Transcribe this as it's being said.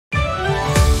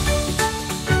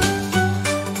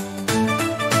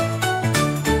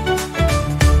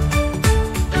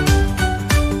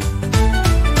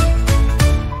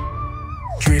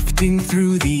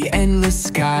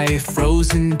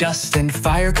and dust and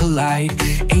fire collide.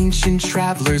 Ancient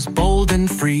travelers, bold and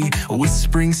free,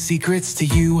 whispering secrets to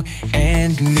you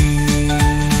and me.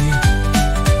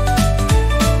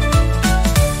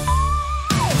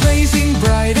 Blazing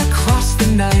bright across the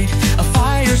night, a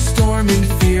firestorm in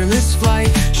fearless flight.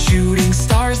 Shooting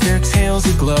stars, their tails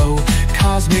aglow.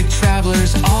 Cosmic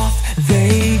travelers, off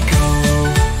they go.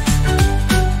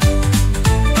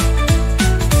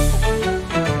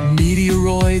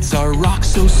 Meteoroids are rocks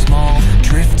so small,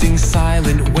 drifting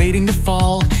silent, waiting to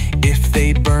fall. If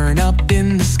they burn up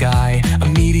in the sky, a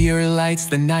meteor lights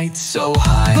the night so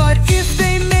high. But if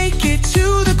they make it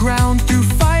to the ground, through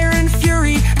fire and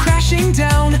fury, crashing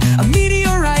down, a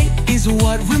meteorite is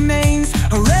what remains,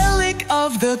 a relic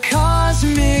of the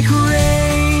cosmic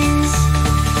rains.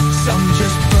 Some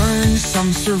just burn,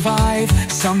 some survive,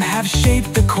 some have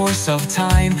shaped the course of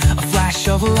time. A flash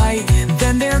of light,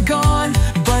 then they're gone,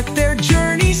 but their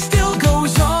journey still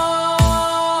goes on.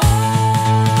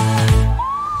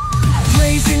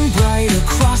 Blazing bright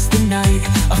across the night,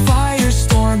 a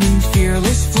firestorm in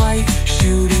fearless flight.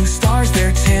 Shooting stars,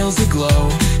 their tails aglow.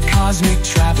 Cosmic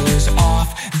travelers, off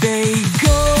they go.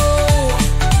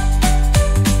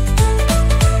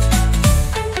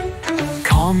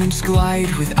 Comets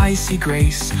glide with icy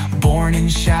grace, born in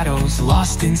shadows,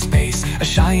 lost in space. A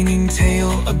shining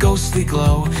tail, a ghostly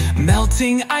glow,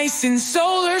 melting ice in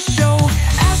solar show.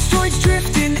 Asteroids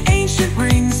drift in ancient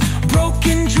rings,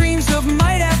 broken dreams of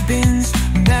might have beens.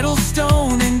 Metal,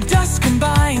 stone, and dust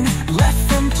combine, left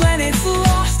from planets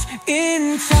lost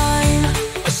in time.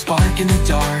 A spark in the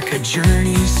dark, a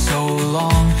journey so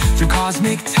long. Through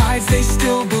cosmic tides they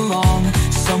still belong.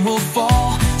 Some will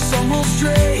fall, some will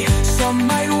stray, some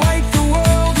might wipe the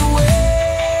world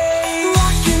away.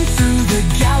 Rocking through the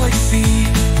galaxy,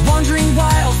 wandering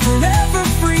wild, forever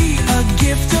free. A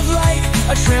gift of light,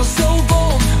 a trail so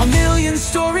bold, a million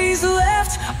stories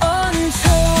left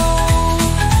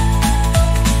untold.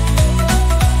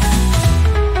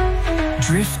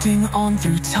 Drifting on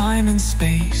through time and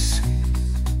space,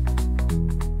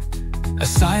 a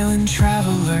silent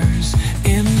traveler's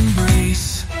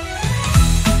embrace.